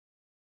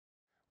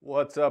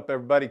What's up,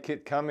 everybody?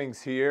 Kit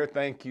Cummings here.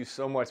 Thank you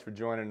so much for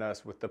joining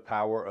us with the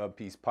Power of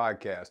Peace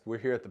podcast. We're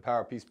here at the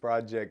Power of Peace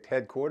Project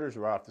headquarters,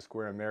 right off the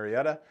square in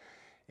Marietta,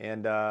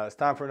 and it's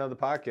time for another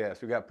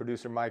podcast. We got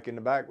producer Mike in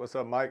the back. What's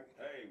up, Mike?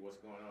 Hey, what's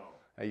going on?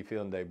 How you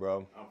feeling today,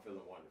 bro? I'm feeling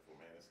wonderful,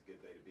 man. It's a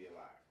good day to be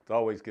alive. It's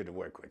always good to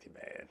work with you,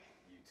 man.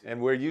 You too. And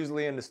we're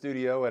usually in the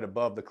studio at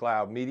Above the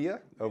Cloud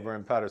Media over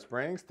in Powder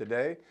Springs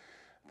today.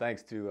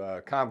 Thanks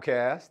to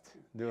Comcast,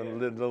 doing a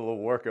little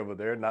work over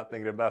there, not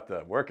thinking about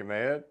the working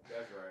man.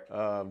 That's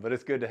right. But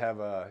it's good to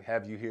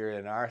have you here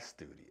in our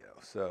studio.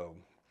 So,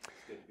 It's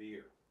good to be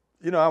here.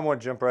 you know, I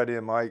want to jump right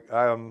in, Mike.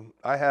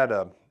 I had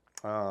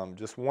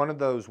just one of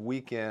those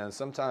weekends.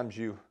 Sometimes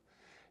you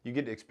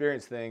get to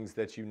experience things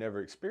that you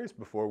never experienced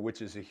before,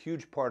 which is a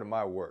huge part of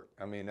my work.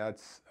 I mean,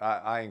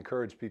 I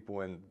encourage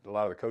people, and a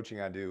lot of the coaching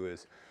I do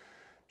is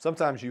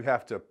sometimes you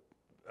have to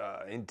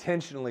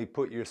intentionally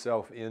put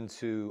yourself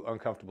into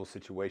uncomfortable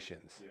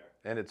situations,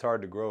 and it's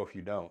hard to grow if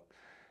you don't.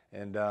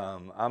 And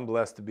I'm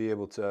blessed to be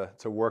able to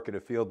work at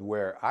a field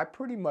where I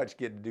pretty much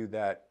get to do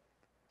that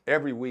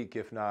every week,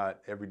 if not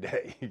every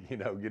day. You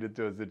know, get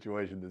into a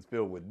situation that's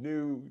filled with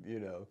new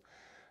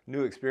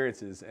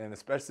experiences, and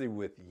especially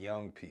with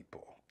young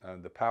people.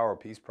 The Power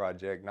of Peace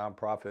Project,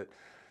 nonprofit,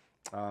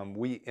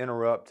 we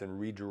interrupt and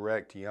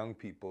redirect young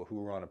people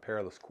who are on a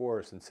perilous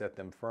course and set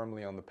them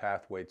firmly on the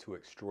pathway to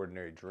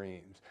extraordinary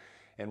dreams.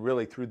 And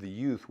really, through the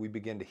youth, we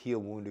begin to heal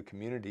wounded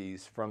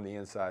communities from the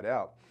inside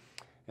out.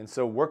 And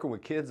so working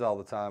with kids all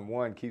the time,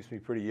 one, keeps me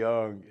pretty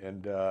young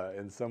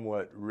and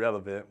somewhat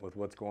relevant with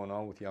what's going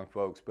on with young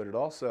folks, but it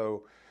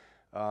also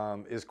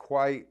is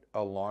quite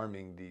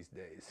alarming these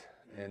days.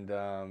 And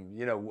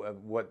you know,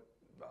 what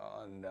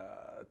on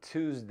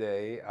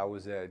Tuesday, I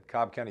was at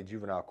Cobb County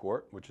Juvenile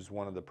Court, which is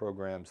one of the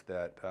programs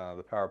that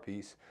the Power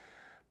Peace,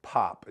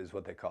 POP is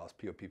what they call us,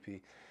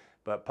 POPP.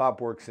 But POP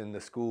works in the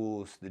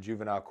schools, the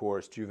juvenile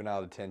courts,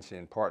 juvenile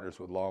detention, partners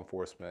with law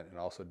enforcement, and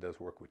also does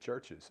work with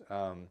churches.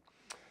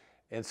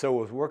 And so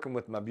I was working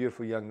with my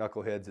beautiful young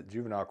knuckleheads at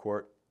juvenile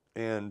court,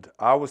 and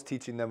I was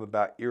teaching them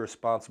about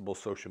irresponsible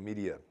social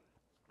media.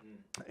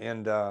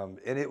 And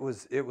it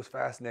was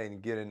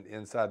fascinating getting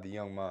inside the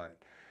young mind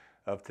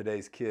of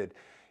today's kid.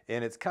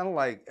 And it's kind of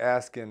like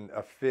asking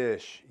a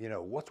fish, you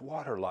know, what's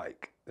water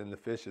like? And the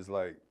fish is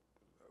like,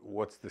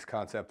 what's this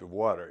concept of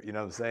water? You know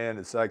what I'm saying?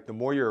 It's like the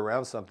more you're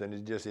around something,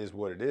 it just is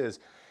what it is.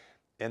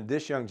 And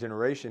this young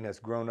generation has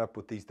grown up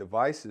with these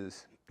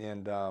devices.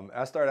 And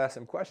I started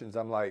asking questions.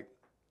 I'm like,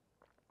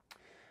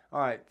 all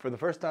right, for the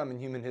first time in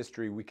human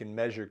history, we can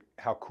measure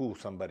how cool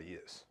somebody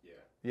is. Yeah.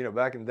 You know,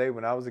 back in the day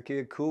when I was a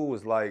kid, cool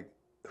was like,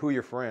 who are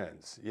your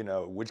friends? You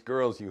know, which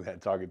girls you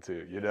had talking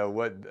to, you know,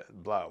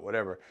 what, blah,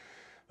 whatever,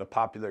 the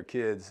popular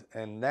kids.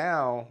 And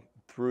now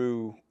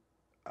through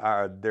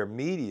their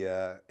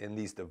media and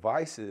these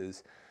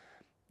devices,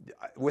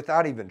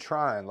 without even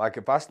trying, like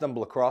if I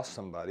stumble across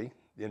somebody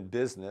in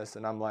business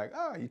and I'm like,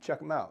 oh, you check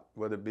them out,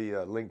 whether it be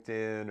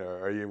LinkedIn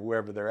or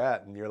wherever they're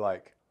at, and you're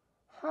like,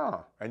 huh,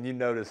 and you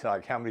notice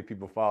like how many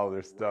people follow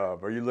their stuff,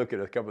 or you look at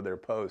a couple of their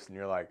posts and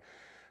you're like,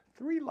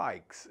 3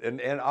 likes,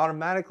 and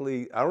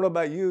automatically, I don't know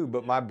about you,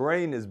 but my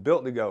brain is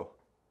built to go,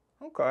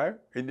 okay,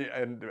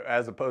 and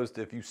as opposed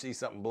to if you see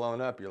something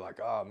blown up, you're like,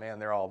 oh man,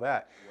 they're all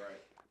that.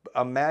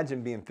 Right.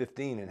 Imagine being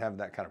 15 and having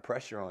that kind of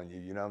pressure on you,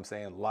 you know what I'm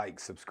saying?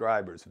 Likes,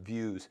 subscribers,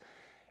 views.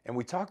 And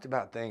we talked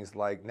about things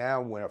like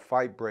now when a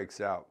fight breaks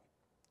out,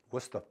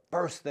 what's the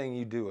first thing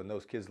you do? And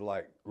those kids are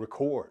like,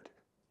 record,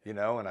 you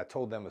know? And I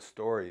told them a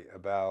story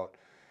about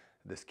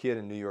this kid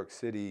in New York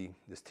City,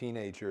 this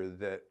teenager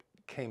that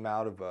came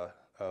out of a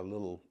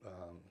little,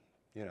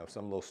 you know,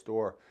 some little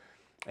store,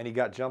 and he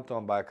got jumped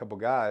on by a couple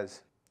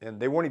guys, and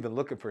they weren't even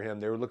looking for him.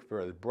 They were looking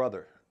for his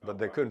brother, but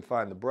they couldn't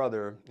find the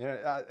brother. You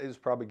know, it was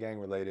probably gang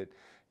related,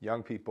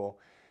 young people.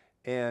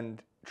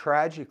 And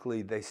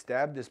tragically, they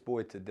stabbed this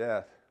boy to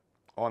death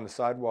on the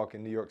sidewalk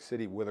in New York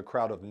City with a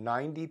crowd of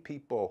 90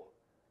 people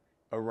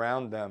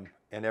around them,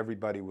 and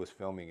everybody was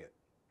filming it.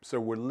 So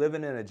we're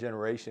living in a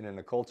generation and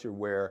a culture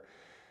where,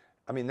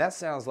 I mean, that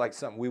sounds like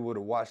something we would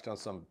have watched on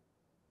some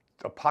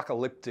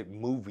apocalyptic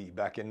movie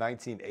back in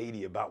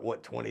 1980 about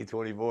what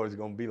 2024 is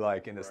going to be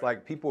like. And it's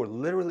like people are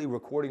literally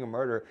recording a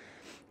murder,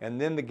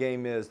 and then the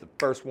game is the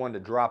first one to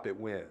drop it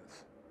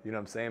wins. You know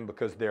what I'm saying?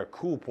 Because their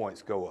cool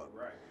points go up.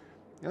 Right.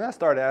 And I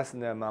started asking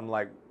them, I'm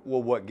like,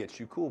 well, what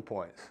gets you cool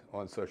points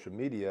on social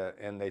media?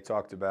 And they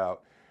talked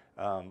about,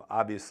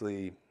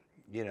 obviously,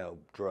 you know,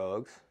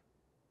 drugs,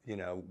 you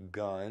know,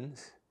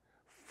 guns,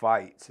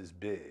 fights is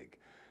big,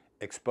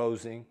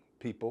 exposing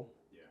people.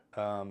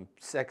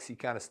 Sexy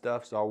kind of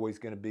stuff's always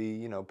going to be,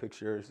 you know,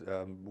 pictures,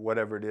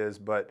 whatever it is.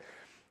 But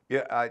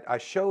yeah, I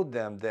showed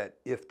them that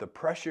if the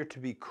pressure to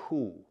be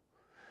cool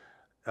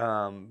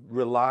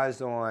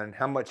relies on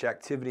how much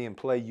activity and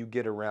play you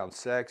get around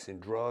sex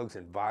and drugs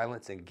and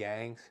violence and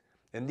gangs,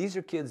 and these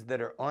are kids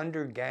that are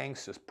under gang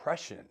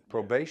suppression,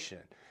 probation.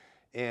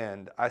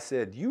 And I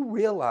said, you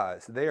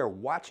realize they are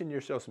watching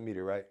your social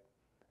media, right?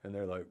 And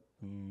they're like,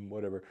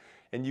 whatever.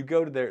 And you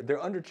go to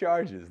they're under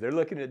charges. They're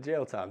looking at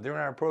jail time. They're in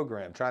our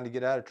program trying to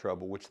get out of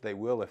trouble, which they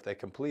will if they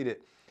complete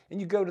it. And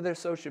you go to their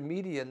social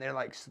media and they're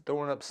like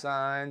throwing up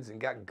signs and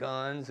got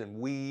guns and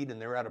weed and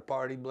they're at a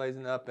party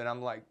blazing up. And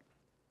I'm like,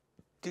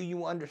 do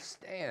you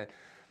understand?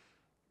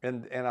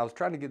 And I was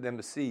trying to get them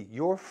to see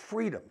your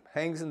freedom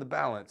hangs in the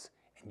balance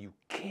and you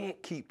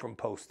can't keep from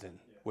posting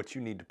what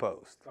you need to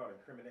post. It's called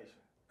incrimination.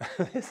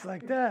 It's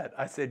like that.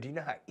 I said, do you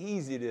know how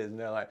easy it is? And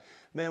they're like,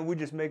 man, we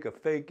just make a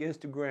fake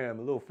Instagram,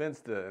 a little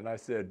Finsta. And I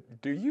said,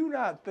 do you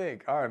not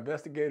think our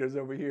investigators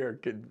over here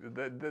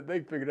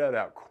they figure that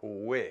out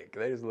quick.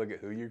 They just look at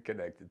who you're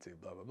connected to,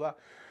 blah, blah, blah.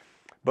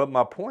 But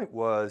my point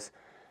was,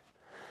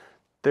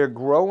 they're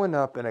growing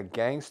up in a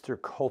gangster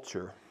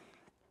culture.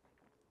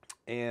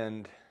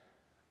 And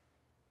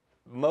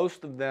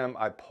most of them,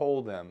 I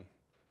poll them,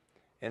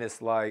 and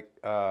it's like,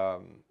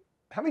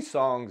 how many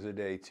songs a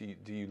day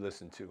do you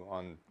listen to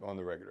on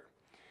the regular?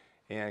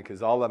 And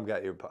because all of them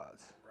got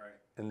earpods. Right.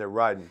 And they're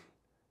riding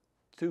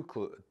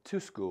to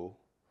school,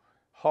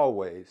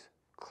 hallways,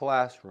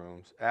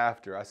 classrooms,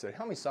 after. I said,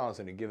 how many songs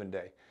in a given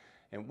day?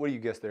 And what do you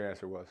guess their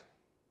answer was?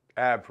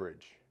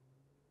 Average.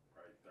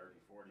 Right, 30,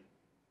 40.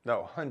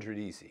 No, 100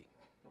 easy.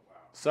 Wow.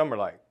 Some are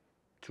like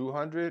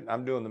 200.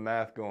 I'm doing the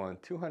math going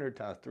 200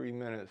 times 3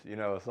 minutes, you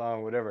know, a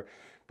song, whatever.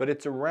 But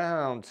it's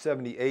around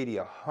 70, 80,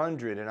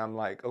 100. And I'm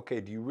like, okay,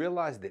 do you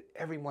realize that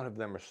every one of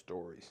them are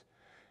stories?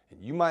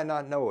 And you might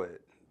not know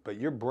it, but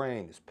your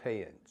brain is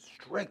paying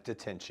strict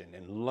attention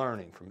and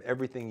learning from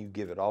everything you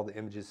give it, all the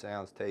images,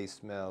 sounds, taste,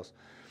 smells,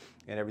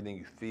 and everything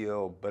you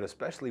feel, but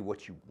especially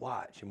what you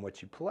watch and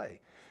what you play.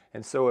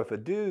 And so if a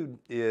dude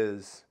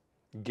is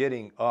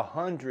getting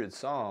 100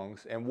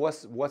 songs, and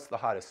what's the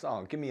hottest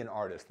song? Give me an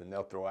artist, and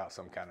they'll throw out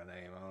some kind of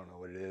name. I don't know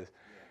what it is.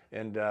 Yeah.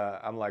 And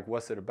I'm like,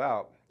 what's it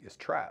about? It's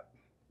trap.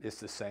 It's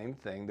the same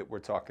thing that we're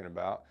talking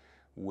about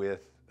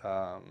with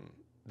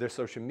their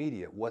social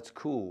media. What's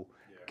cool?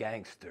 Yeah.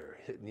 Gangster,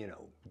 you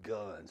know,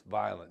 guns,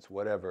 violence,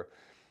 whatever.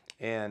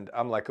 And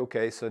I'm like,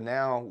 okay, so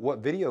now what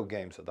video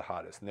games are the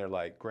hottest? And they're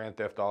like, Grand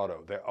Theft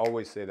Auto. They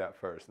always say that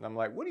first. And I'm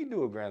like, what do you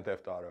do with Grand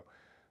Theft Auto?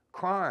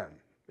 Crime.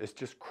 It's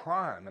just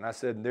crime. And I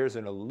said, there's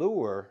an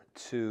allure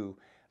to,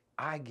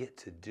 I get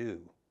to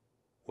do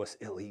what's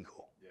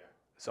illegal. Yeah.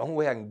 It's the only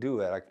way I can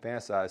do it. I can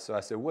fantasize. So I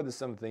said, what are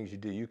some things you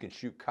do? You can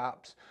shoot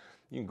cops.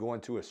 You can go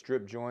into a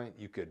strip joint.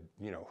 You could,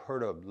 you know,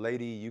 hurt a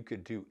lady. You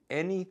could do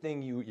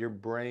anything your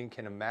brain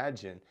can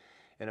imagine.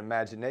 And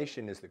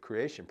imagination is the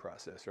creation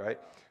process, right?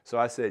 So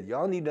I said,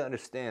 y'all need to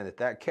understand that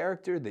that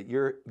character that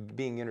you're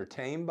being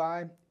entertained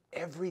by,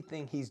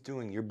 everything he's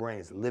doing, your brain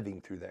is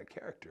living through that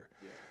character.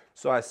 Yeah.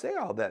 So I say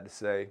all that to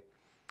say,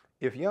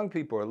 if young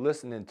people are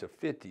listening to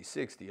 50,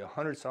 60,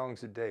 100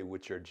 songs a day,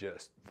 which are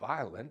just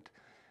violent,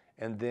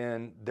 and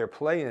then they're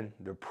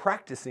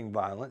practicing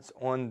violence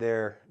on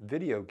their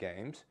video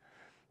games,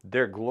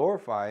 they're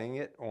glorifying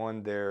it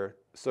on their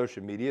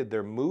social media,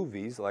 their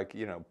movies, like,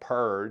 you know,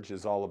 Purge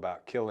is all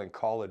about killing.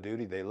 Call of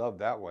Duty, they love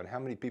that one. How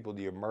many people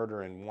do you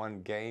murder in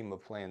one game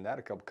of playing that?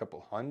 A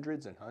couple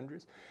hundreds and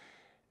hundreds.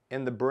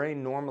 And the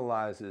brain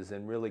normalizes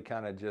and really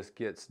kind of just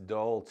gets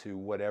dull to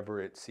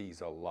whatever it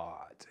sees a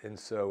lot. And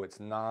so it's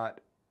not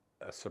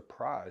a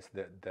surprise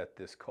that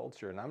this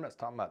culture, and I'm not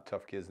talking about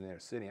tough kids in the inner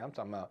city, I'm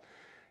talking about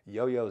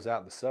yo-yos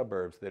out in the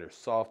suburbs that are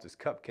soft as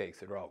cupcakes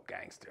that are all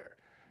gangster.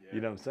 Yeah.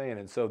 You know what I'm saying?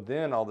 And so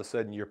then all of a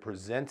sudden you're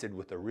presented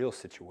with a real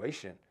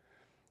situation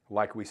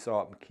like we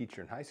saw at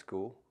McEachern High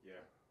School, yeah,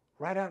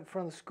 right out in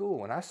front of the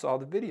school. And I saw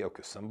the video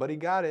because somebody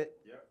got it,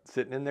 yep,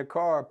 sitting in their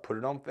car, put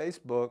it on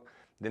Facebook.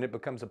 Then it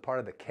becomes a part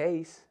of the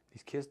case.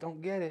 These kids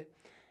don't get it.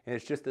 And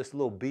it's just this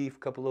little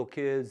beef, couple little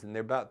kids, and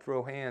they're about to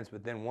throw hands,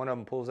 but then one of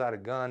them pulls out a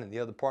gun and the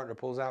other partner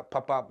pulls out,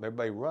 pop, pop,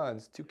 everybody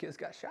runs. 2 kids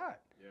got shot.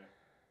 Yeah.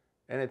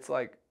 And it's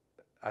like,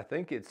 I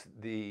think it's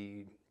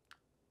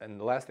and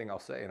the last thing I'll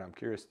say, and I'm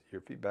curious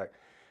your feedback,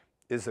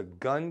 is a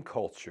gun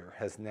culture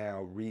has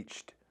now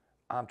reached,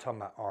 I'm talking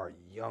about our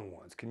young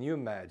ones. Can you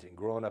imagine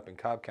growing up in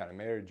Cobb County,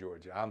 Mary,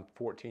 Georgia? I'm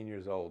 14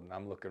 years old and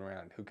I'm looking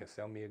around, who can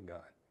sell me a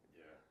gun?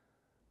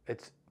 Yeah.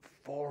 It's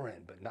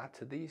foreign, but not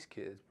to these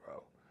kids,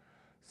 bro.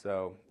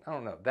 So I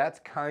don't know. That's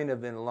kind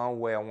of in a long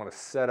way I want to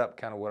set up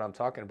kind of what I'm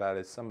talking about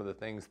is some of the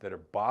things that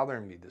are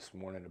bothering me this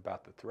morning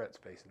about the threats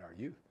facing our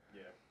youth.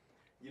 Yeah.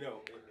 You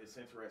know, it's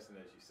interesting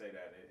as you say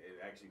that. It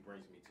actually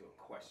brings me to a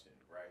question,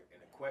 right?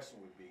 And the question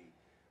would be,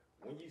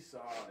 when you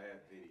saw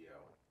that video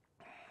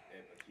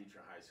at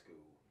McEachern High School,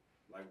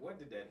 like what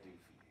did that do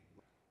for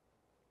you?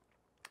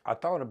 I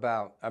thought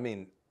about, I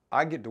mean,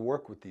 I get to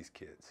work with these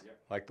kids. Yep.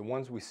 Like the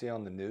ones we see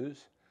on the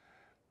news.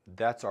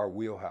 That's our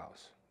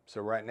wheelhouse.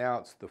 So right now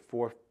it's the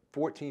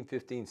 14,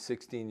 15,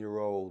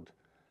 16-year-old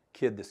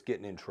kid that's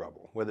getting in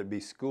trouble, whether it be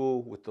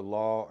school with the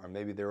law or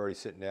maybe they're already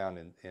sitting down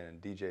in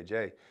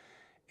DJJ.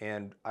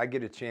 And I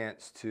get a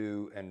chance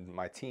to, and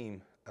my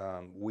team,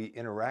 we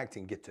interact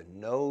and get to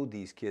know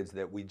these kids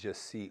that we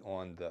just see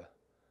on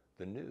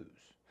the news.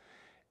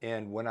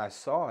 And when I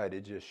saw it,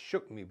 it just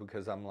shook me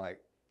because I'm like,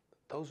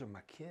 those are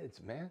my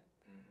kids, man.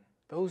 Mm-hmm.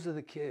 Those are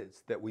the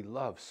kids that we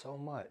love so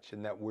much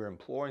and that we're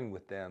imploring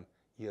with them,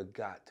 you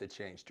got to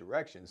change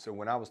direction. So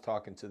when I was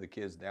talking to the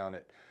kids down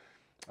at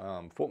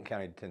Fulton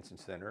County Detention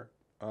Center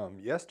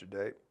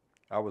yesterday,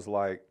 I was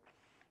like,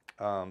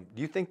 do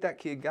you think that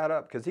kid got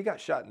up? Because he got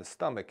shot in the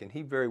stomach, and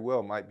he very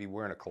well might be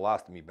wearing a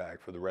colostomy bag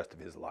for the rest of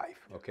his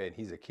life, okay? And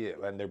he's a kid,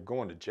 and they're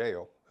going to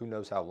jail. Who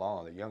knows how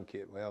long? A young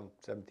kid, well,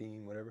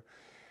 17, whatever.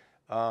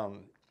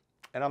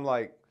 And I'm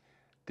like,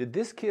 did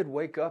this kid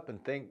wake up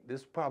and think,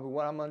 this is probably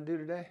what I'm going to do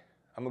today?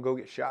 I'm going to go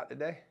get shot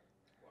today?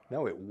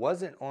 No, it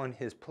wasn't on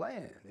his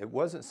plan. It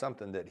wasn't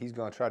something that he's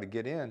going to try to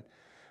get in,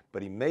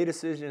 but he made a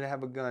decision to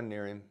have a gun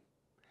near him,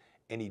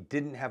 and he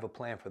didn't have a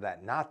plan for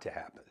that not to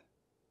happen.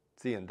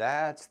 See, and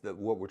that's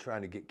what we're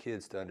trying to get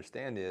kids to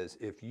understand is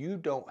if you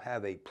don't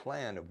have a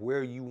plan of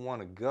where you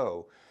want to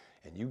go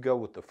and you go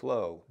with the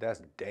flow,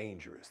 that's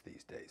dangerous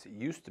these days. It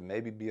used to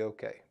maybe be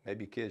okay.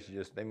 Maybe kids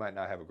they might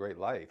not have a great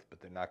life, but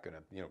they're not going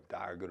to,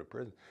 die or go to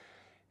prison.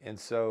 And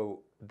so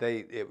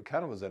it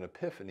kind of was an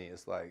epiphany.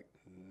 It's like,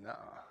 nah,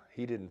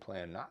 he didn't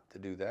plan not to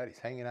do that. He's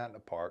hanging out in the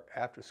park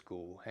after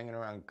school, hanging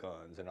around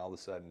guns, and all of a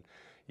sudden,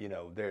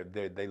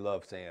 they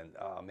love saying,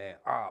 oh man,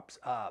 ops,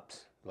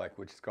 like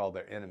which is called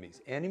their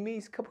enemies.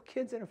 Enemies? A couple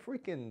kids in a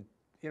freaking,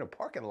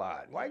 parking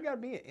lot. Why you gotta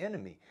be an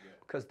enemy? Yeah.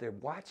 Because they're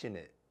watching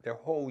it their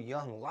whole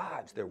young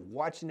lives. They're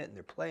watching it and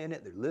they're playing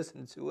it, they're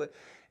listening to it.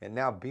 And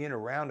now being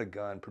around a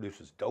gun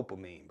produces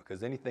dopamine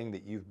because anything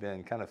that you've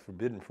been kind of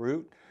forbidden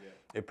fruit,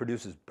 it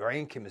produces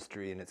brain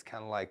chemistry. And it's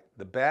kind of like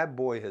the bad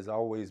boy has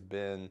always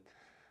been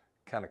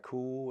kind of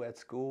cool at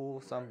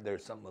school.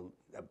 There's something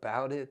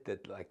about it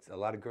that like a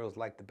lot of girls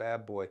like the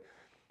bad boy.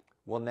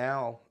 Well,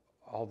 now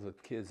all the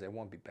kids, they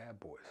want to be bad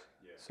boys.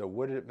 Yeah. So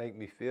what did it make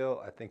me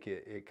feel? I think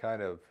it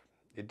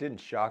didn't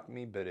shock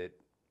me, but it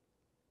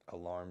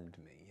alarmed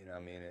me.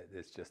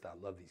 It's just, I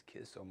love these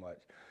kids so much.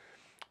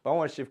 But I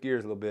want to shift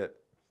gears a little bit.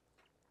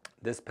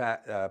 This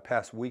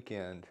past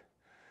weekend,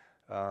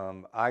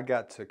 I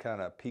got to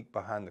kind of peek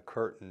behind the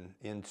curtain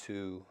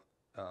into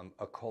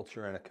a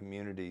culture and a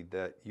community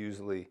that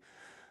usually,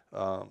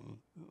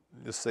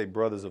 just say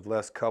brothers of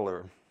less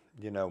color,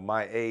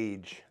 my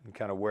age and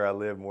kind of where I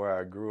live and where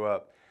I grew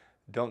up,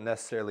 don't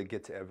necessarily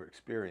get to ever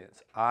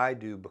experience. I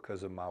do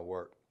because of my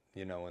work,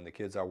 and the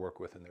kids I work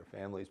with and their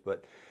families.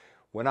 But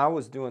when I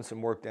was doing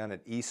some work down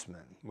at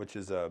Eastman, which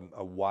is a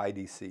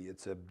YDC,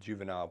 it's a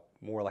juvenile,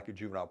 more like a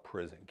juvenile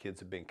prison. Kids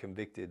have been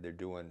convicted, they're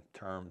doing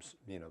terms,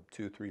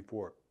 2, 3,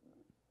 4,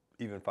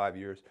 even 5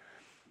 years.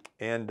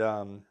 And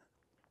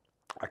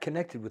I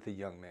connected with a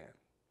young man.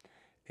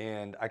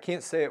 And I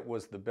can't say it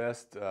was the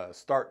best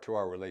start to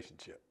our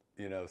relationship.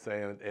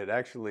 Saying it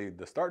actually,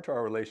 the start to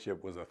our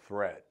relationship was a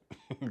threat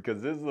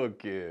because this little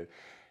kid,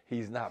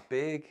 he's not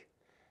big.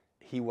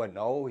 He wasn't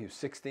old. He was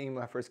 16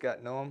 when I first got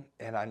to know him.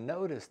 And I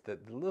noticed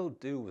that the little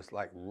dude was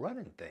like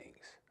running things.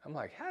 I'm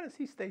like, how does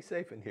he stay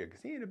safe in here?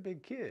 Because he ain't a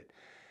big kid.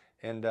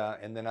 And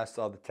then I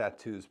saw the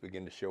tattoos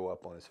begin to show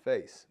up on his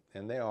face.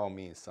 And they all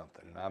mean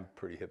something. And I'm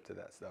pretty hip to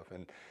that stuff.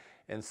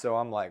 And so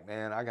I'm like,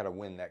 man, I got to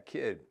win that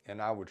kid.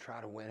 And I would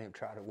try to win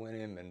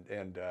him.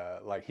 And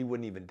like he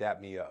wouldn't even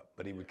dap me up.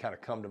 But he would kind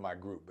of come to my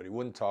group. But he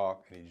wouldn't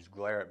talk. And he'd just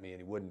glare at me and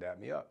he wouldn't dap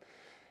me up.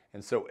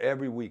 And so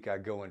every week I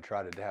go and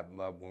try to dap him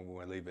up when we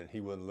were leaving.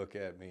 He wouldn't look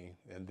at me.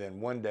 And then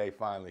one day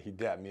finally he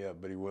dapped me up,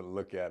 but he wouldn't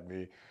look at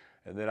me.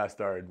 And then I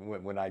started,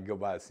 when I'd go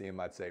by to see him,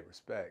 I'd say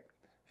respect.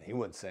 And he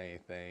wouldn't say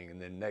anything.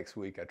 And then next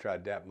week I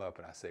tried to dap him up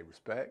and I say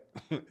respect.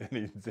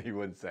 And he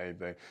wouldn't say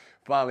anything.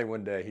 Finally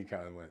one day he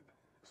kind of went,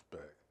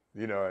 respect.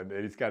 And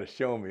he's kind of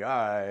showing me, all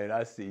right,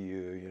 I see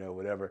you,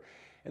 whatever.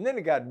 And then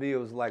it got to be, it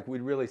was like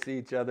we'd really see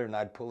each other and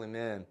I'd pull him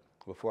in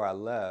before I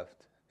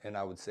left. And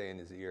I would say in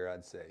his ear,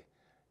 I'd say,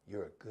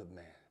 you're a good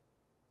man.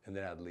 And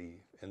then I'd leave.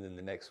 And then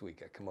the next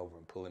week I'd come over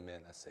and pull him in.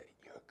 I'd say,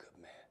 you're a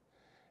good man.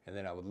 And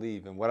then I would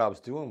leave. And what I was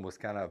doing was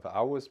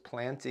I was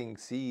planting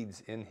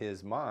seeds in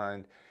his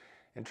mind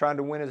and trying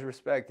to win his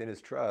respect and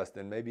his trust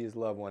and maybe his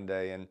love one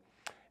day.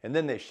 And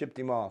then they shipped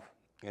him off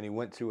and he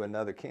went to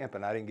another camp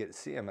and I didn't get to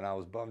see him. And I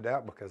was bummed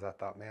out because I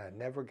thought, man, I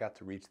never got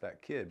to reach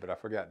that kid. But I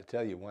forgot to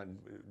tell you,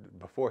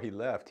 before he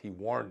left, he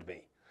warned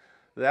me.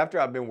 After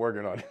I've been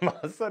working on him, all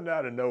of a sudden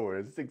out of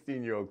nowhere, this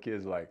 16-year-old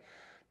kid's like,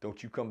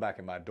 don't you come back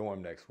in my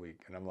dorm next week.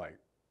 And I'm like,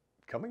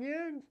 coming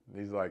in?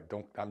 And he's like,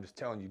 I'm just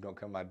telling you, don't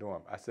come in my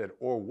dorm. I said,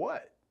 or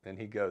what? And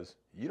he goes,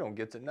 you don't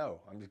get to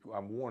know.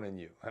 I'm warning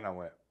you. And I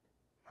went,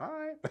 all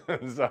right.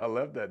 So I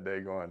left that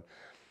day going,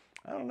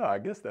 I don't know. I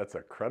guess that's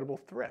a credible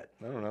threat.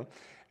 I don't know.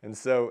 And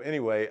so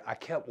anyway, I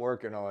kept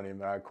working on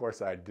him. And of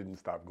course, I didn't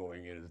stop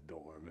going in his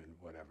dorm and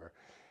whatever.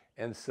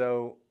 And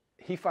so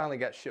he finally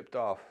got shipped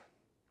off.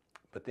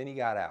 But then he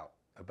got out.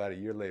 About a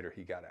year later,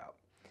 he got out.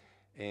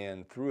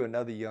 And through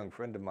another young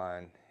friend of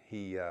mine,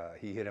 he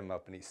hit him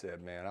up and he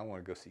said, man, I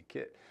want to go see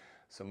Kit.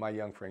 So my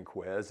young friend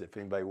Quez, if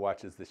anybody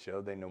watches the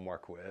show, they know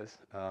Marquez.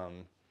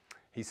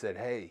 He said,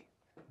 hey,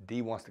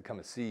 D wants to come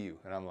and see you.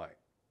 And I'm like,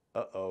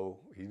 uh-oh,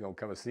 he's going to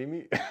come and see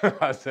me?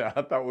 I said,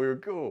 I thought we were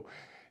cool.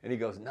 And he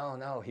goes,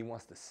 no, he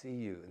wants to see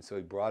you. And so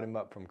he brought him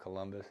up from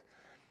Columbus.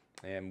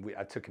 And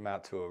I took him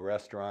out to a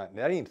restaurant. And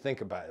I didn't even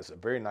think about it. It's a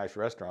very nice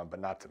restaurant, but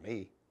not to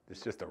me.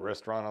 It's just a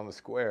restaurant on the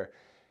square.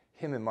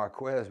 him and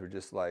Marquez were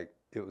just like,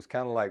 it was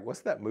kind of like,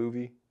 what's that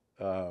movie?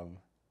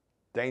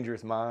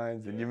 Dangerous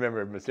Minds. And you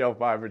remember Michelle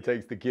Pfeiffer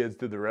takes the kids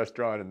to the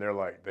restaurant and they're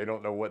like, they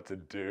don't know what to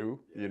do,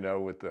 you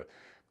know, with the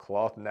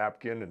cloth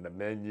napkin and the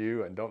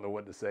menu and don't know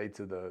what to say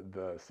to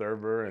the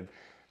server. And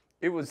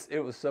it was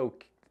so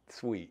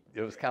sweet.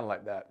 It was kind of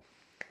like that.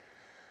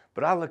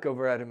 But I look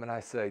over at him and I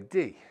say,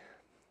 D,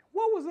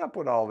 what was up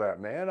with all that,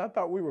 man? I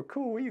thought we were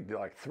cool. You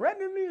like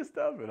threatening me and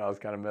stuff. And I was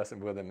kind of messing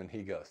with him. And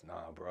he goes,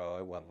 nah, bro,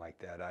 it wasn't like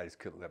that. I just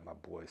couldn't let my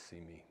boys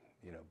see me,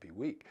 you know, be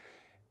weak.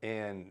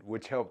 And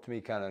which helped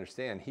me kind of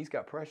understand he's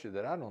got pressure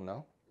that I don't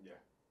know. Yeah.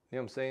 You know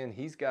what I'm saying?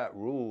 He's got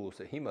rules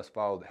that he must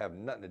follow that have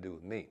nothing to do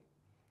with me.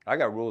 I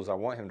got rules I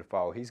want him to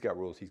follow. He's got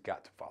rules he's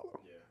got to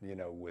follow, you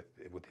know, with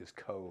his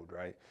code,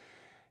 right?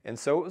 And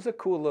so it was a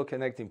cool little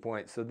connecting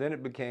point. So then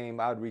it became,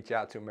 I'd reach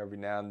out to him every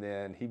now and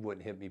then. He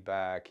wouldn't hit me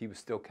back. He was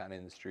still kind of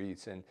in the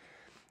streets.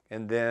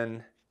 And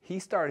then he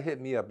started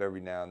hitting me up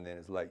every now and then.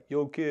 It's like,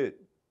 yo, kid.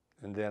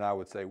 And then I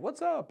would say,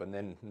 what's up? And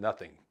then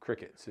nothing,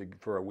 crickets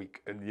for a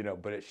week. And, you know,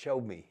 but it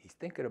showed me he's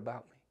thinking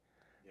about me.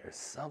 Yeah. There's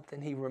something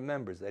he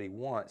remembers that he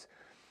wants.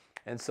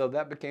 And so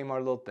that became our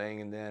little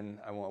thing. And then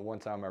one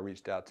time I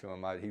reached out to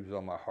him. He was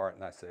on my heart.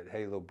 And I said,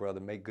 hey, little brother,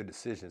 make good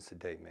decisions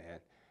today, man.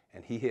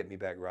 And he hit me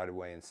back right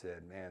away and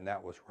said, man,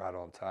 that was right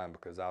on time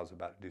because I was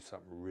about to do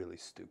something really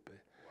stupid.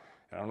 Wow.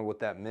 And I don't know what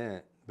that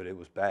meant, but it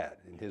was bad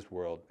in his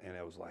world. And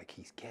it was like,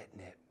 he's getting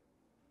it.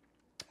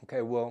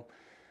 Okay, well,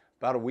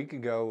 about a week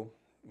ago,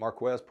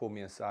 Marquez pulled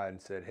me aside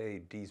and said,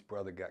 hey, D's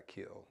brother got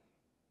killed.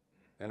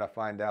 And I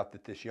find out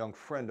that this young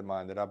friend of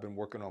mine that I've been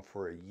working on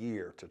for a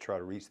year to try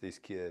to reach this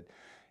kid,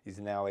 he's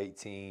now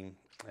 18,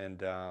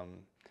 and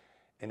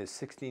his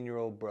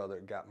 16-year-old brother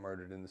got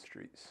murdered in the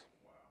streets.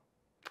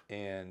 Wow.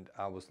 And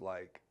I was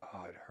like,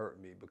 oh, it hurt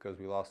me because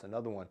we lost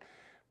another one.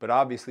 But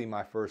obviously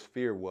my first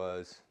fear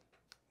was,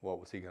 what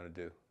was he going to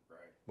do?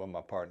 Right. What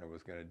my partner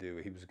was going to do.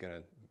 He was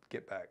going to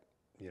get back.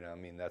 You know, I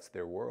mean, that's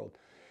their world.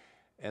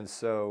 And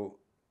so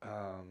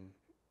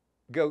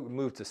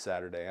move to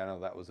Saturday. I know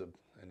that was an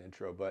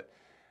intro, but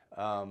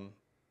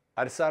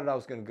I decided I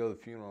was going to go to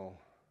the funeral,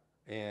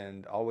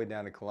 and all the way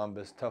down to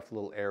Columbus, tough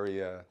little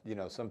area. You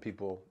know, some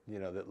people, you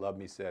know, that love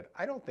me said,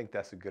 I don't think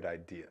that's a good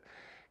idea,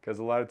 because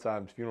a lot of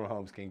times funeral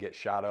homes can get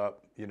shot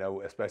up, you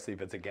know, especially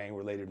if it's a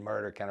gang-related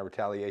murder, kind of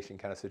retaliation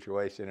kind of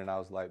situation. And I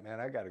was like, man,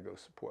 I got to go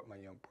support my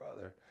young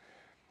brother.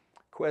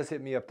 Quez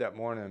hit me up that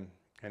morning,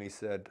 and he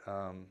said,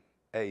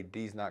 hey,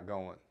 D's not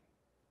going.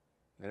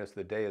 And it's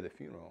the day of the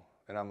funeral.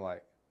 And I'm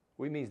like,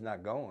 what do you mean he's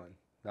not going?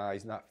 Nah,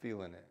 he's not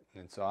feeling it.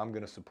 And so I'm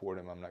going to support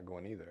him. I'm not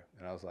going either.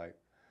 And I was like,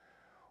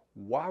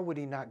 why would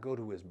he not go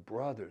to his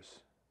brother's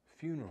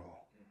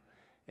funeral?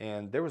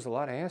 And there was a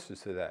lot of answers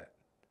to that.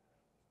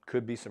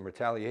 Could be some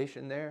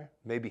retaliation there.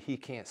 Maybe he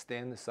can't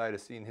stand the sight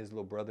of seeing his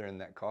little brother in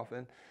that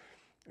coffin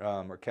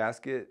or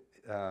casket.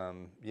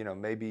 You know,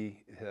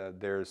 maybe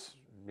there's,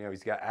 you know,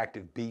 he's got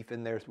active beef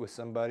in there with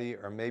somebody,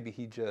 or maybe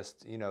he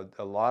just, you know,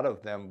 a lot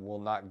of them will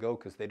not go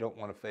because they don't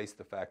want to face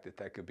the fact that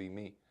that could be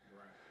me.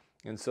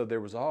 Right. And so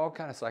there was all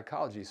kind of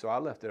psychology. So I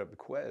left it up to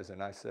Quez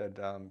and I said,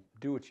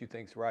 do what you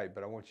think's right,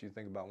 but I want you to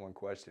think about one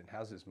question.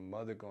 How's his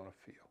mother going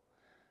to feel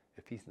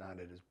if he's not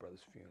at his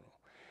brother's funeral?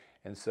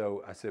 And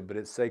so I said, but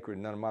it's sacred,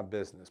 none of my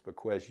business. But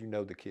Quez, you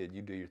know the kid,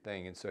 you do your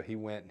thing. And so he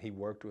went and he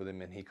worked with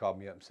him and he called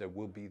me up and said,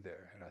 we'll be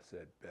there. And I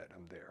said, bet,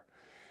 I'm there.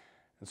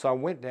 And so I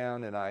went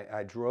down and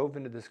I drove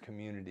into this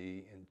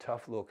community, in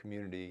tough little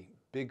community,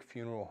 big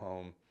funeral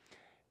home,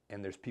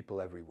 and there's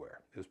people everywhere.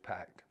 It was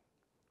packed.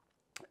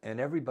 And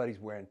everybody's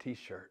wearing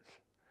t-shirts.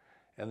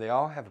 And they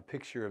all have a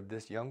picture of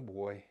this young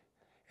boy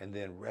and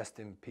then rest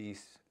in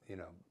peace, you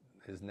know,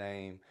 his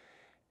name.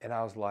 And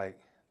I was like,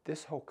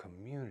 this whole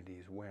community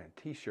is wearing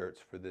t-shirts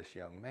for this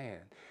young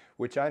man,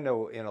 which I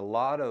know in a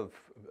lot of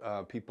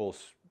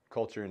people's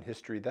culture and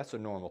history, that's a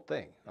normal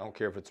thing. I don't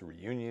care if it's a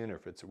reunion or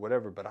if it's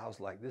whatever, but I was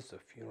like, this is a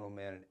funeral,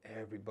 man, and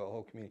everybody,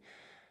 whole community.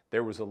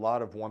 There was a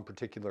lot of one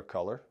particular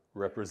color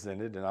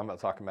represented, and I'm not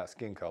talking about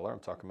skin color, I'm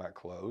talking about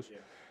clothes,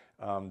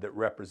 that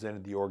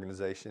represented the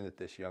organization that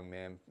this young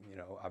man, you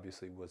know,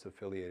 obviously was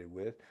affiliated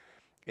with.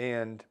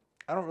 And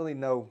I don't really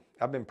know,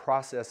 I've been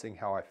processing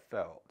how I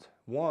felt.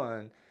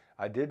 One,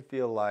 I did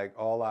feel like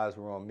all eyes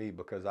were on me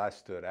because I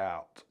stood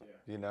out.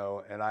 You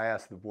know, and I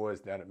asked the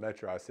boys down at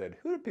Metro, I said,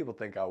 who do people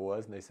think I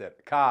was? And they said,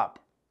 cop.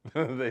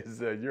 They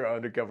said, you're an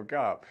undercover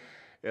cop.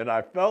 And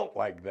I felt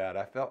like that.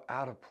 I felt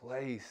out of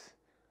place,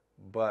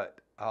 but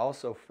I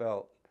also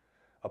felt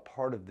a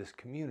part of this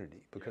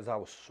community because I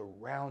was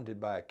surrounded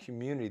by a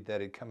community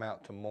that had come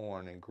out to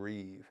mourn and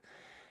grieve.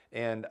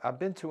 And I've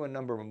been to a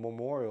number of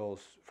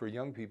memorials for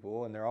young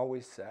people, and they're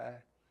always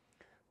sad.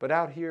 But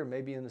out here,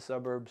 maybe in the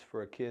suburbs,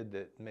 for a kid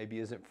that maybe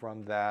isn't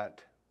from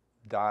that,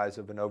 dies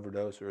of an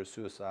overdose or a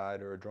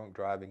suicide or a drunk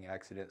driving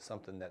accident,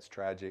 something that's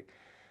tragic,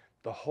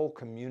 the whole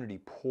community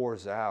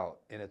pours out,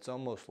 and it's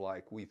almost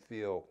like we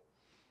feel,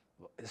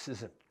 this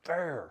isn't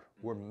fair,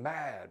 we're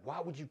mad, why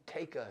would you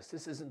take us,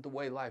 this isn't the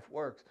way life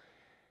works.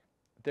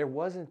 There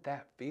wasn't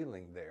that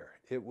feeling there.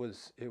 It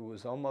was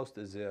almost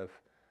as if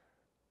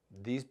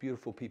these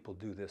beautiful people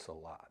do this a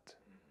lot.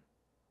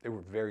 They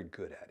were very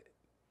good at it.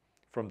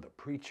 From the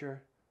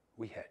preacher,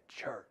 we had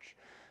church,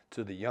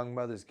 to the young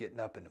mothers getting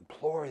up and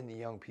imploring the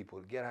young people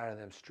to get out of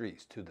them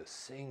streets, to the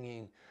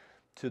singing,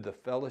 to the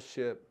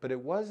fellowship. But it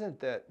wasn't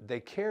that they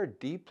cared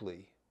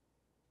deeply,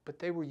 but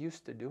they were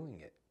used to doing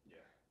it,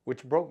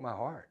 which broke my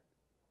heart.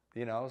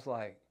 You know, I was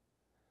like,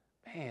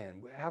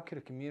 man, how could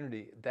a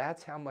community,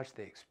 that's how much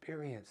they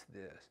experienced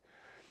this.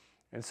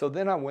 And so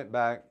then I went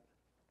back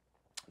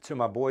to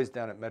my boys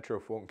down at Metro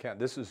Fulton County.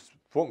 This is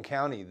Fulton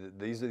County.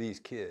 These are these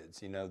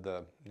kids. You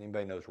know,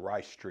 anybody knows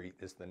Rice Street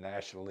is the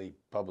nationally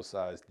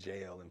publicized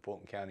jail in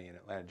Fulton County in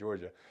Atlanta,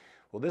 Georgia.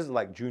 Well, this is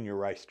like Junior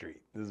Rice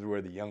Street. This is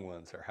where the young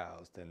ones are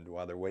housed, and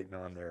while they're waiting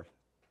on their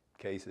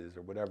cases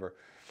or whatever.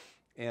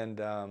 And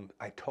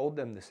I told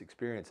them this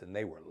experience, and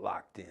they were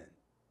locked in.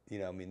 You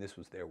know, I mean, this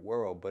was their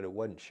world, but it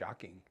wasn't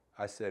shocking.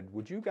 I said,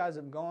 would you guys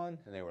have gone?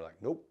 And they were like,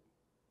 nope.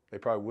 They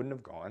probably wouldn't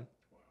have gone.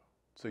 Wow.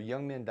 So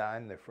young men die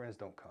and their friends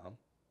don't come,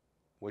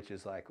 which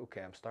is like,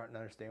 okay, I'm starting to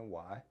understand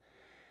why.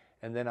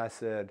 And then I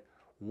said,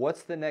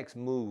 what's the next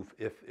move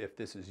if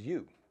this is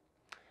you?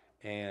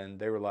 And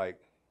they were like,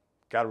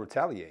 got to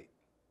retaliate.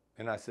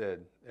 And I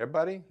said,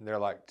 everybody? And they're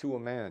like, to a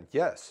man,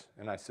 yes.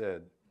 And I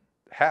said,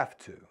 have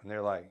to. And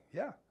they're like,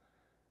 yeah.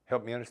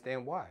 Help me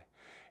understand why.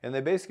 And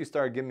they basically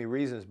started giving me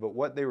reasons, but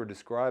what they were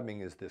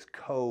describing is this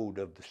code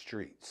of the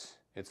streets.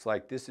 It's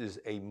like, this is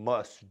a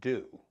must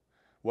do.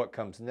 What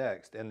comes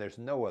next? And there's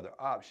no other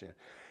option.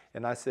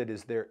 And I said,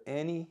 is there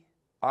any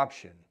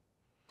option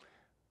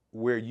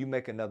where you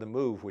make another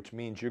move, which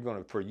means you're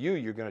going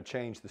to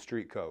change the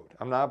street code.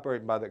 I'm not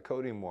operating by that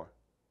code anymore.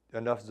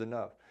 Enough is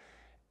enough.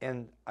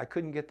 And I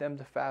couldn't get them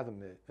to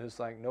fathom it. And it's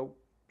like, nope.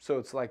 So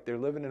it's like they're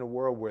living in a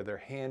world where their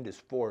hand is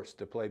forced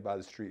to play by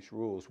the street's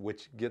rules,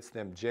 which gets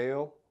them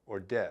jail or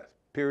death,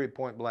 period,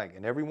 point blank.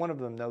 And every one of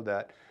them know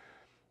that.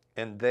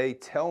 And they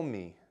tell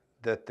me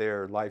that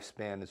their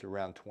lifespan is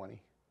around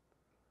 20.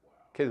 Wow.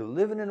 Okay, they're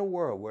living in a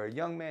world where a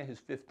young man who's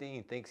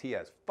 15 thinks he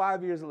has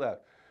 5 years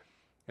left.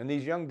 And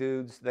these young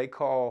dudes, they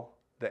call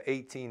the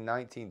 18,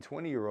 19,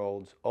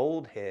 20-year-olds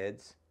old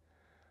heads.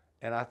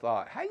 And I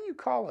thought, how do you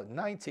call a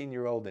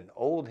 19-year-old an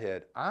old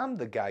head? I'm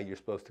the guy you're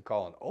supposed to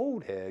call an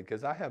old head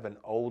because I have an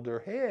older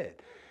head.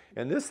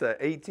 And this is an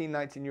 18,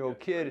 19-year-old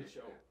kid.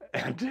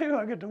 I do,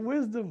 I get the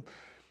wisdom.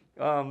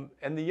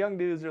 And the young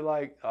dudes are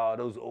like, oh,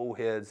 those old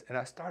heads. And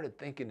I started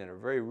thinking in a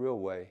very real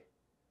way,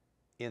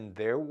 in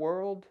their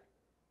world,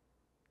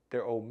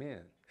 they're old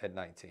men at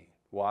 19.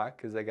 Why?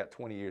 Because they got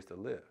 20 years to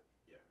live.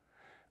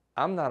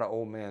 I'm not an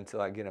old man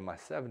until I get in my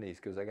 70s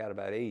because I got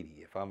about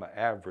 80. If I'm an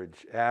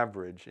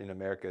average in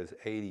America is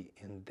 80.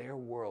 In their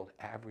world,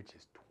 average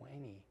is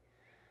 20.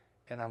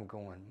 And I'm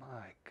going,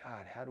 my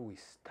God, how do we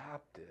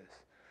stop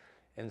this?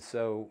 And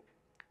so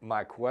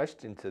my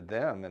question to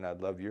them, and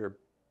I'd love your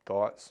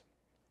thoughts,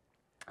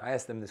 I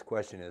asked them this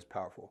question, and it's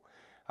powerful.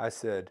 I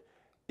said,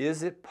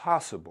 is it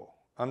possible,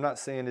 I'm not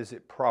saying is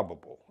it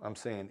probable, I'm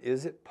saying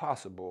is it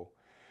possible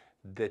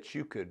that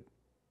you could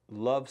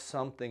love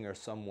something or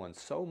someone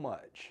so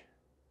much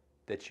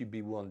that you'd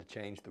be willing to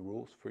change the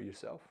rules for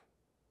yourself?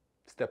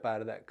 Step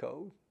out of that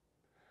code?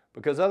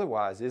 Because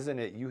otherwise, isn't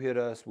it you hit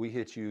us, we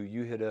hit you,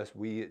 you hit us,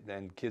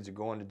 and kids are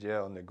going to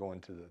jail and they're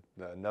going to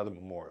another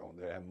memorial.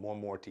 They have more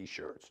and more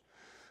T-shirts,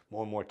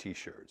 more and more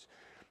T-shirts.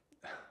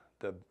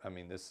 The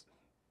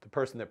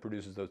person that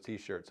produces those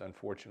T-shirts,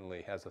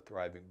 unfortunately, has a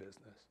thriving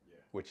business,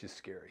 which is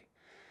scary.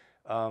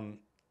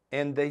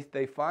 And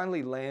they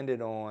finally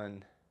landed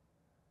on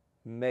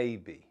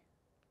maybe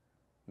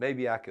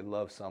I could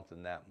love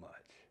something that much,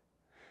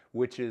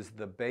 which is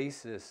the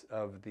basis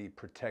of the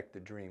Protect the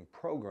Dream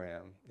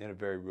program in a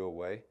very real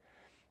way,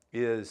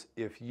 is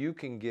if you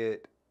can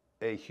get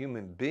a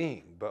human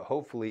being, but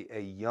hopefully a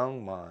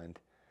young mind,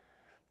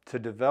 to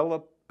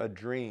develop a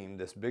dream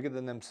that's bigger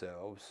than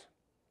themselves,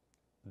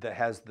 that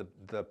has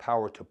the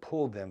power to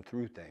pull them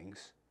through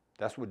things.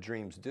 That's what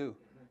dreams do.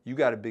 You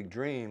got a big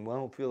dream, well, I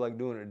don't feel like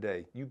doing it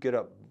today. You get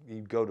up,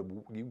 you go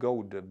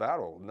to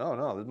battle.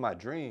 No, this is my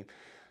dream.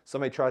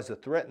 Somebody tries to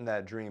threaten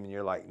that dream and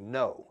you're like,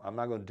 no, I'm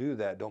not going to do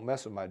that. Don't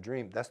mess with my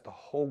dream. That's the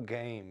whole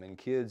game. And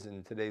kids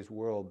in today's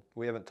world,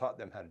 we haven't taught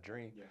them how to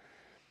dream. Yeah.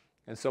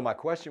 And so my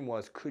question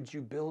was, could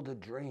you build a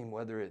dream,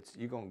 whether it's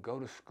you're going to go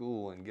to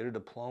school and get a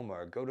diploma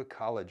or go to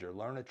college or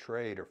learn a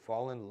trade or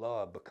fall in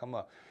love, become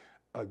a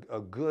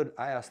good,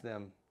 I asked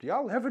them, do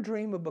y'all ever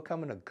dream of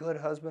becoming a good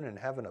husband and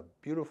having a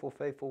beautiful,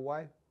 faithful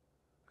wife?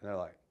 And they're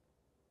like,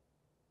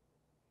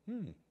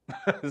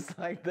 It's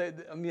like,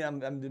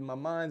 my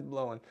mind's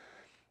blowing.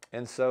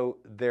 And so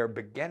they're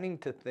beginning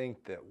to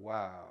think that,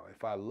 wow,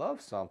 if I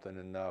love something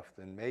enough,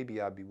 then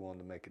maybe I'd be willing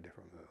to make a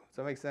different move. Does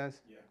that make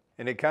sense? Yeah.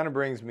 And it kind of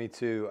brings me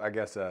to, I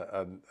guess,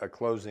 a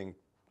closing,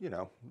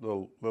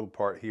 little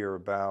part here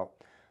about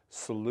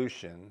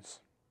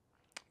solutions.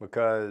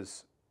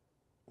 Because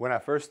when I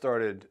first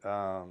started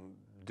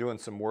doing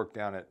some work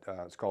down at,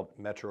 it's called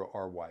Metro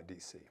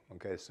RYDC.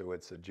 Okay, so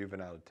it's a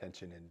juvenile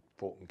detention in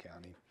Fulton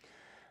County.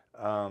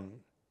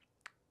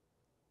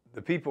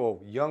 The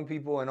people, young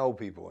people and old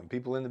people, and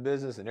people in the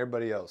business and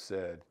everybody else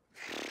said,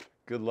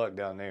 good luck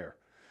down there.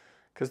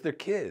 because they're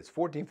kids,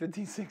 14,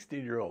 15,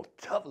 16-year-old,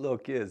 tough little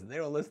kids, and they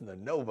don't listen to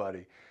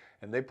nobody.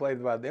 And they play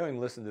they don't even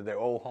listen to their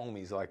old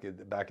homies like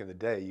back in the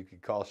day. You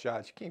could call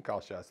shots. You can't call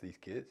shots to these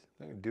kids.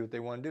 They can do what they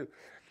want to do.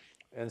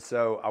 And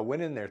so I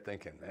went in there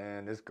thinking,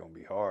 man, this is going to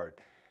be hard.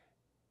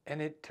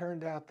 And it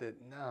turned out that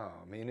no,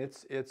 I mean,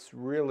 it's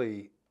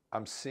really,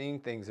 I'm seeing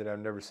things that I've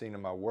never seen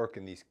in my work.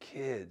 And these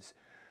kids,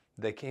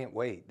 they can't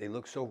wait. They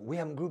look so, we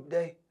have a group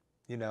day.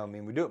 You know, I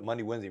mean, we do it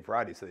Monday, Wednesday,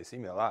 Friday, so they see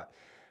me a lot.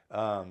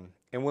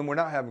 And when we're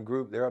not having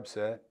group, they're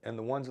upset. And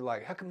the ones are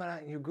like, how come I'm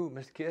not in your group,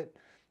 Mr. Kid?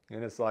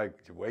 And it's like,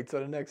 wait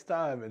till the next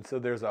time. And so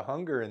there's a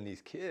hunger in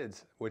these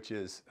kids, which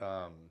is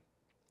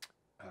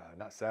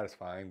not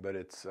satisfying, but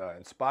it's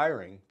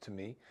inspiring to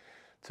me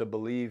to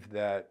believe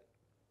that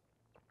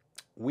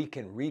we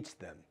can reach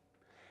them.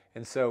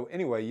 And so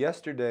anyway,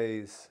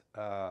 yesterday's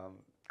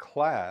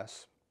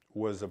class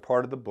was a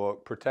part of the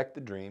book. Protect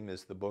the Dream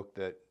is the book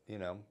that, you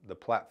know, the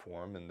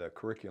platform and the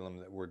curriculum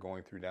that we're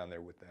going through down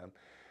there with them.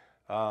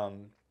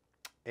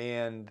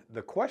 And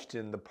the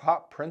question, the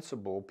POP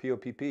principle,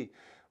 P-O-P-P,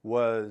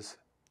 was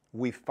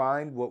we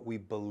find what we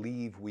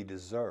believe we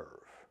deserve.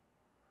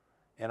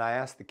 And I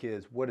asked the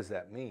kids, what does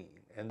that mean?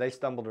 And they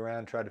stumbled around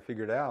and tried to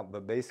figure it out,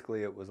 but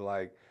basically it was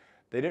like,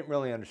 they didn't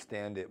really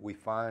understand it. We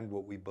find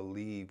what we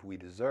believe we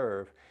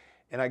deserve.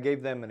 And I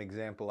gave them an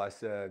example. I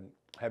said,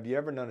 have you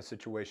ever known a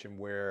situation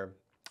where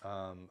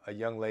a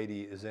young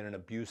lady is in an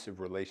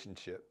abusive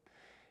relationship,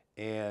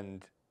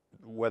 and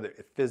whether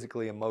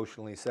physically,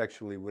 emotionally,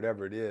 sexually,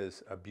 whatever it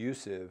is,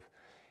 abusive,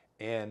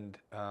 and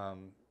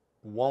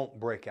won't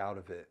break out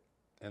of it?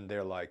 And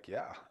they're like,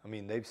 yeah. I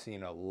mean, they've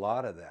seen a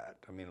lot of that.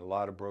 I mean, a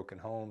lot of broken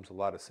homes, a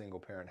lot of single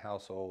parent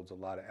households, a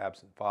lot of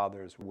absent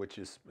fathers, which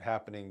is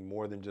happening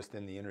more than just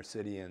in the inner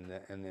city and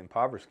the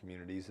impoverished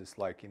communities. It's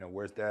like, you know,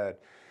 where's dad?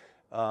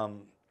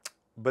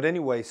 But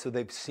anyway, so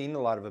they've seen a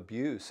lot of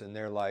abuse, and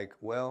they're like,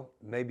 well,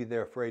 maybe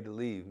they're afraid to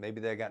leave. Maybe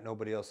they got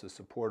nobody else to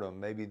support them.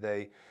 Maybe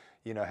they,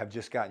 you know, have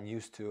just gotten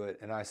used to it.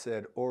 And I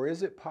said, or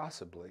is it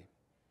possibly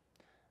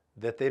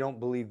that they don't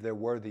believe they're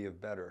worthy of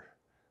better?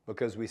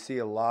 Because we see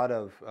a lot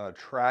of,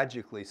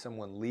 tragically,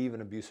 someone leave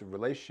an abusive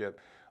relationship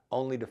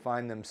only to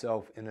find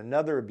themselves in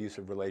another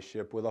abusive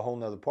relationship with a whole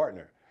nother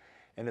partner.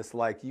 And it's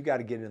like, you got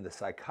to get into the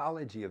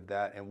psychology of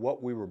that. And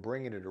what we were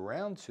bringing it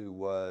around to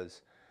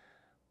was,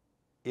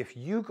 if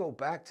you go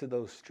back to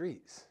those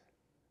streets,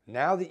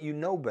 now that you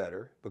know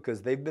better,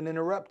 because they've been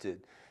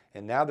interrupted,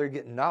 and now they're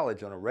getting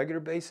knowledge on a regular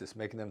basis,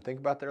 making them think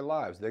about their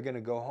lives, they're going to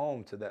go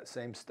home to that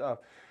same stuff.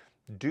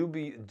 Do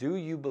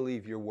you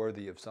believe you're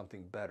worthy of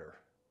something better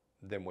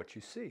than what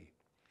you see?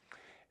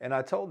 And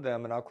I told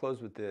them, and I'll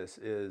close with this,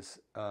 is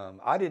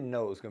I didn't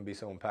know it was going to be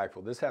so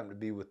impactful. This happened to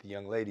be with the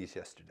young ladies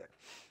yesterday.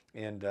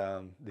 And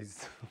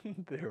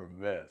they're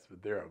a mess,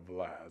 but they're a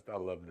blast. I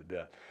love them to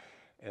death.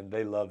 And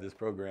they love this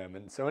program.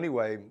 And so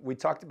anyway, we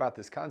talked about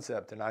this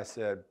concept, and I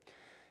said,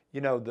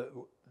 you know,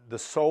 the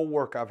soul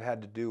work I've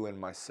had to do in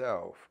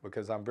myself,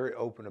 because I'm very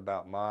open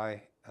about my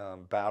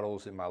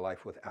battles in my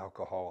life with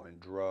alcohol and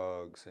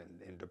drugs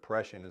and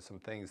depression and some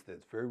things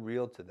that's very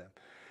real to them.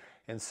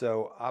 And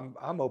so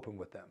I'm open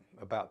with them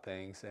about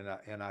things,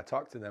 and I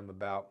talk to them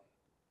about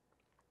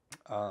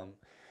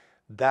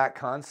that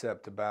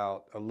concept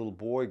about a little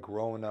boy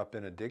growing up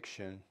in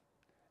addiction,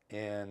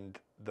 and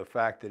the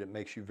fact that it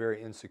makes you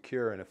very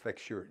insecure and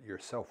affects your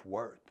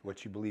self-worth,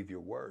 what you believe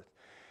you're worth,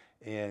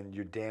 and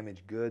your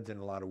damaged goods in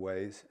a lot of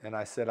ways. And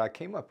I said I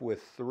came up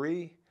with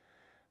 3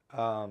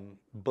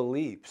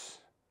 beliefs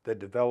that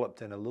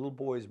developed in a little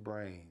boy's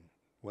brain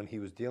when he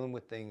was dealing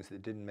with things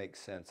that didn't make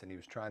sense, and he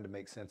was trying to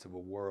make sense of a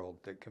world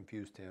that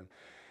confused him.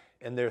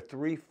 And there are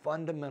 3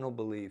 fundamental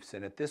beliefs,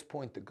 and at this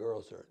point the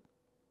girls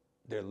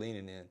they're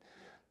leaning in.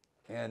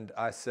 And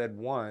I said,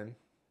 1,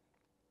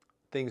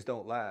 things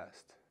don't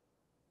last.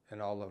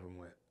 And all of them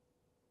went.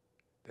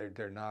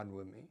 They're nodding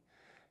with me.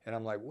 And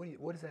I'm like,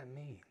 what does that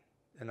mean?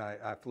 And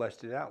I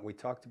fleshed it out. We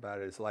talked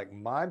about it. It's like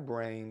my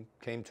brain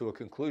came to a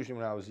conclusion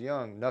when I was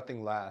young,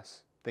 nothing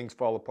lasts. Things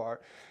fall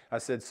apart. I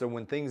said, so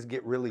when things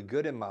get really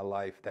good in my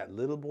life, that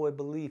little boy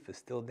belief is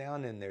still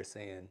down in there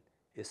saying,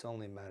 it's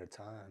only a matter of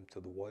time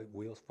till the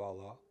wheels fall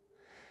off.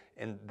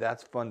 And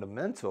that's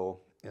fundamental.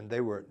 And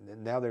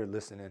now they're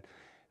listening.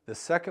 The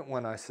second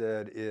one I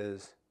said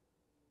is,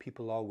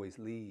 people always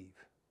leave.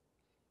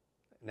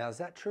 Now, is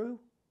that true?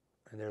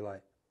 And they're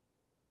like,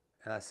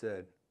 and I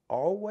said,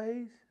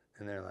 always?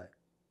 And they're like,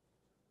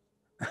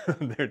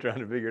 they're trying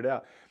to figure it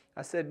out.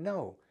 I said,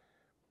 no,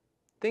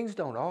 things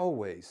don't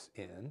always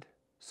end.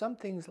 Some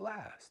things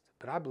last,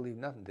 but I believe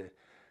nothing did.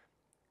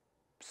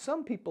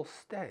 Some people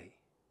stay.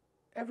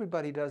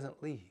 Everybody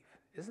doesn't leave.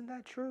 Isn't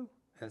that true?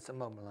 And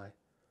some of them are like,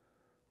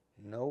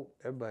 no,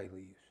 everybody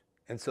leaves.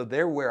 And so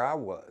they're where I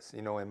was,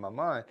 you know, in my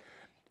mind.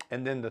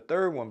 And then the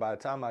third one, by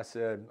the time I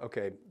said,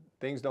 okay,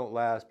 things don't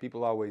last,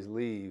 people always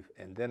leave.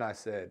 And then I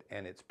said,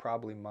 and it's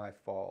probably my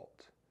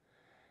fault.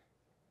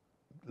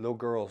 Little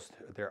girls,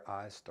 their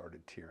eyes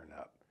started tearing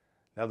up.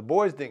 Now, the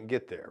boys didn't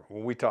get there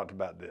when we talked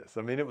about this.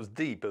 I mean, it was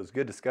deep. It was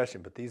good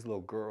discussion. But these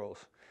little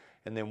girls,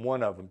 and then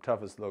one of them,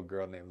 toughest little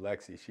girl named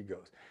Lexi, she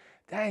goes,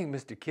 dang,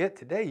 Mr. Kit,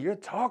 today you're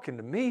talking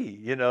to me.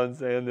 You know what I'm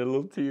saying? The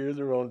little tears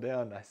are rolling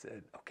down. And I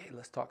said, okay,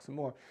 let's talk some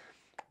more.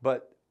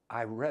 But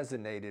I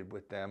resonated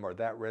with them, or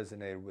that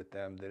resonated with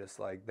them, that it's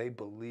like they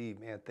believe,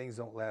 man, things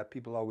don't last.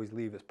 People always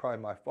leave. It's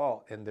probably my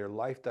fault. And their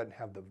life doesn't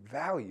have the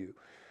value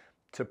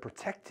to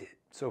protect it.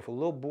 So if a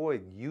little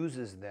boy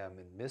uses them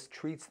and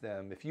mistreats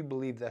them, if you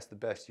believe that's the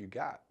best you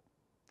got,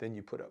 then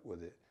you put up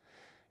with it.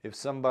 If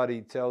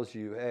somebody tells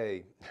you,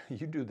 hey,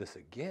 you do this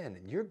again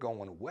and you're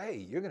going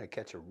away, you're going to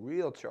catch a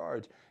real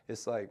charge,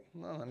 it's like,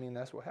 well, I mean,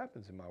 that's what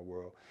happens in my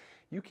world.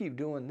 You keep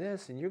doing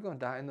this and you're going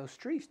to die in those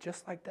streets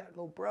just like that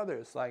little brother.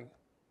 It's like,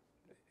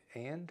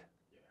 and?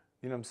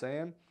 You know what I'm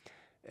saying?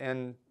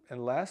 And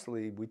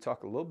lastly, we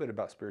talk a little bit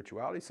about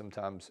spirituality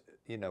sometimes,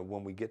 you know,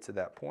 when we get to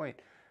that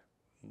point.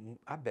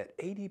 I bet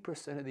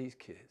 80% of these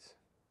kids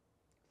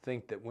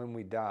think that when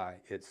we die,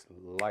 it's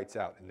lights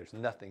out and there's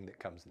nothing that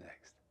comes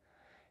next.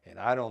 And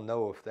I don't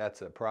know if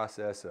that's a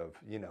process of,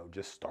 you know,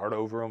 just start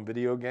over on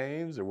video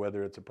games, or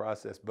whether it's a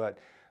process, but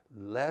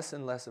less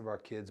and less of our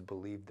kids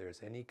believe there's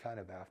any kind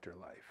of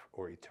afterlife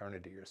or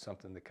eternity or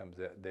something that comes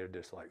out. They're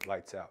just like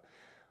lights out.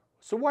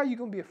 So why are you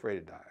going to be afraid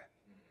of dying?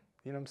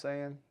 You know what I'm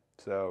saying?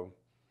 So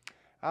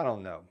I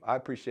don't know. I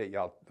appreciate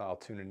y'all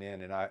tuning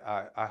in, and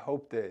I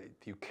hope that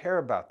if you care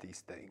about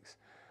these things,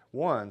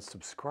 one,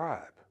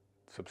 subscribe,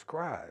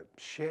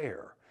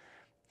 share.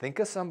 Think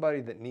of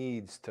somebody that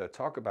needs to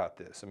talk about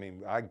this. I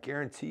mean, I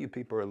guarantee you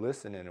people are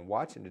listening and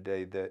watching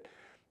today that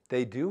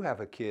they do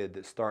have a kid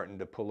that's starting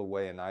to pull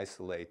away and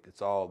isolate.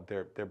 It's all,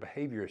 their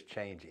behavior is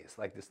changing. It's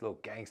like this little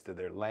gangster,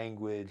 their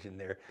language and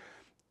their,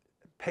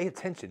 pay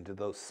attention to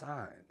those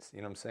signs.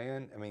 You know what I'm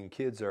saying? I mean,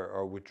 kids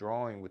are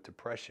withdrawing with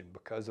depression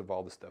because of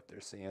all the stuff they're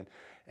seeing.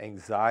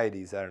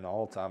 Anxiety's at an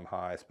all-time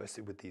high,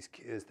 especially with these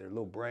kids. Their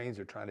little brains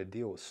are trying to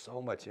deal with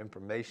so much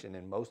information,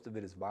 and most of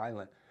it is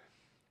violent.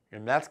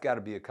 And that's got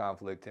to be a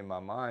conflict in my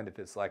mind. If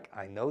it's like,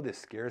 I know this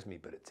scares me,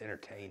 but it's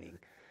entertaining.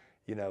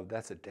 You know,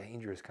 that's a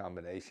dangerous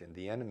combination.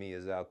 The enemy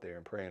is out there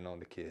and preying on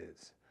the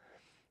kids.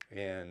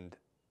 And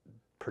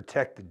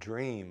protect the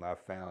dream,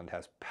 I've found,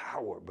 has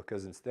power,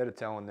 because instead of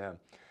telling them,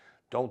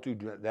 don't do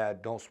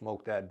that, don't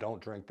smoke that,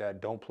 don't drink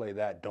that, don't play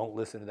that, don't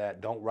listen to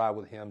that, don't ride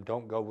with him,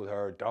 don't go with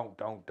her, don't.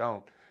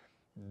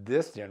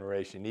 This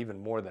generation,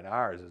 even more than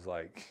ours, is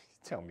like,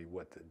 tell me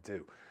what to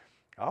do.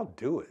 I'll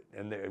do it.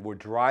 And we're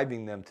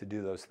driving them to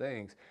do those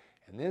things.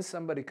 And then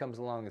somebody comes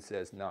along and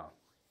says, no,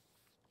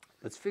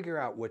 let's figure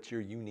out what your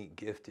unique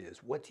gift is.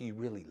 What do you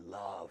really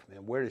love,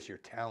 man? Where does your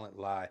talent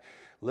lie?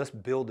 Let's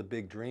build a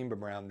big dream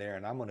around there,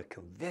 and I'm going to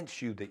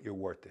convince you that you're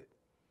worth it.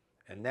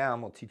 And now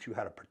I'm going to teach you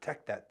how to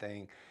protect that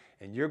thing,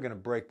 and you're going to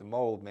break the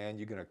mold, man.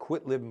 You're going to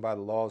quit living by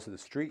the laws of the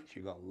streets.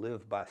 You're going to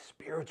live by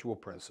spiritual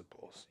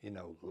principles, you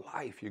know,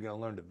 life. You're going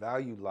to learn to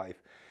value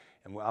life.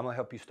 And I'm going to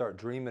help you start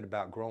dreaming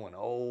about growing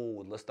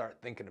old. Let's start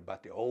thinking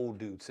about the old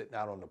dude sitting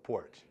out on the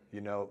porch,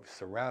 you know,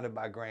 surrounded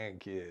by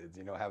grandkids,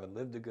 you know, having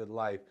lived a good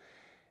life.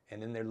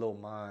 And in their little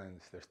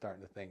minds, they're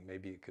starting to think,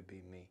 maybe it could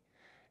be me.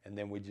 And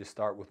then we just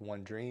start with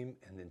one dream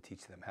and then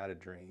teach them how to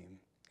dream.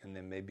 And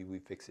then maybe we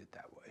fix it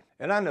that way.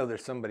 And I know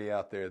there's somebody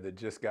out there that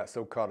just got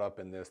so caught up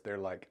in this. They're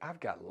like,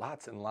 I've got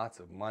lots and lots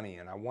of money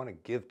and I want to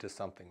give to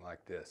something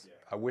like this. Yeah.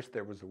 I wish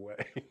there was a way.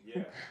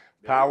 Yeah.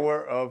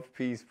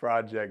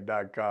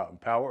 PowerofPeaceProject.com.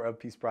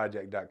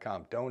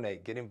 PowerofPeaceProject.com.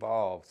 Donate, get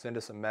involved, send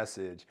us a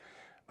message.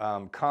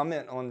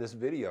 Comment on this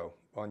video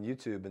on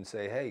YouTube and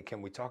say, hey,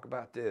 can we talk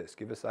about this?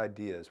 Give us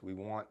ideas. We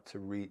want to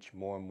reach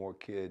more and more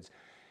kids.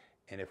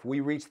 And if we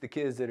reach the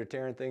kids that are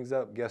tearing things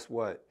up, guess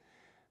what?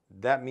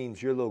 That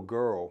means your little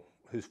girl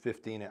who's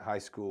 15 at high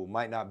school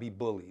might not be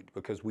bullied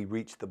because we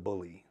reached the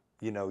bully.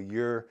 You know,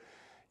 your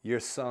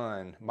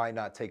son might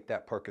not take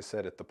that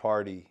Percocet at the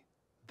party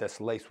that's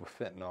laced with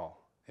fentanyl,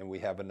 and we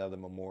have another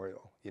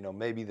memorial. You know,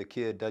 maybe the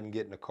kid doesn't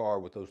get in a car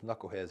with those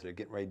knuckleheads that are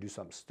getting ready to do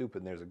something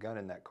stupid and there's a gun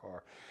in that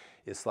car.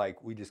 It's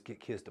like we just get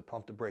kids to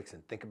pump the brakes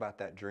and think about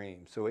that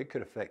dream. So it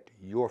could affect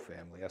your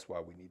family. That's why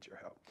we need your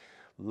help.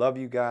 Love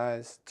you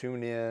guys.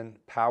 Tune in.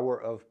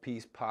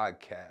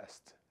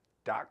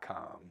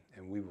 PowerofPeacePodcast.com,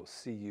 and we will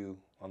see you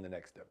on the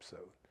next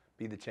episode.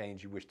 Be the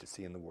change you wish to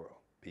see in the world.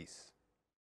 Peace.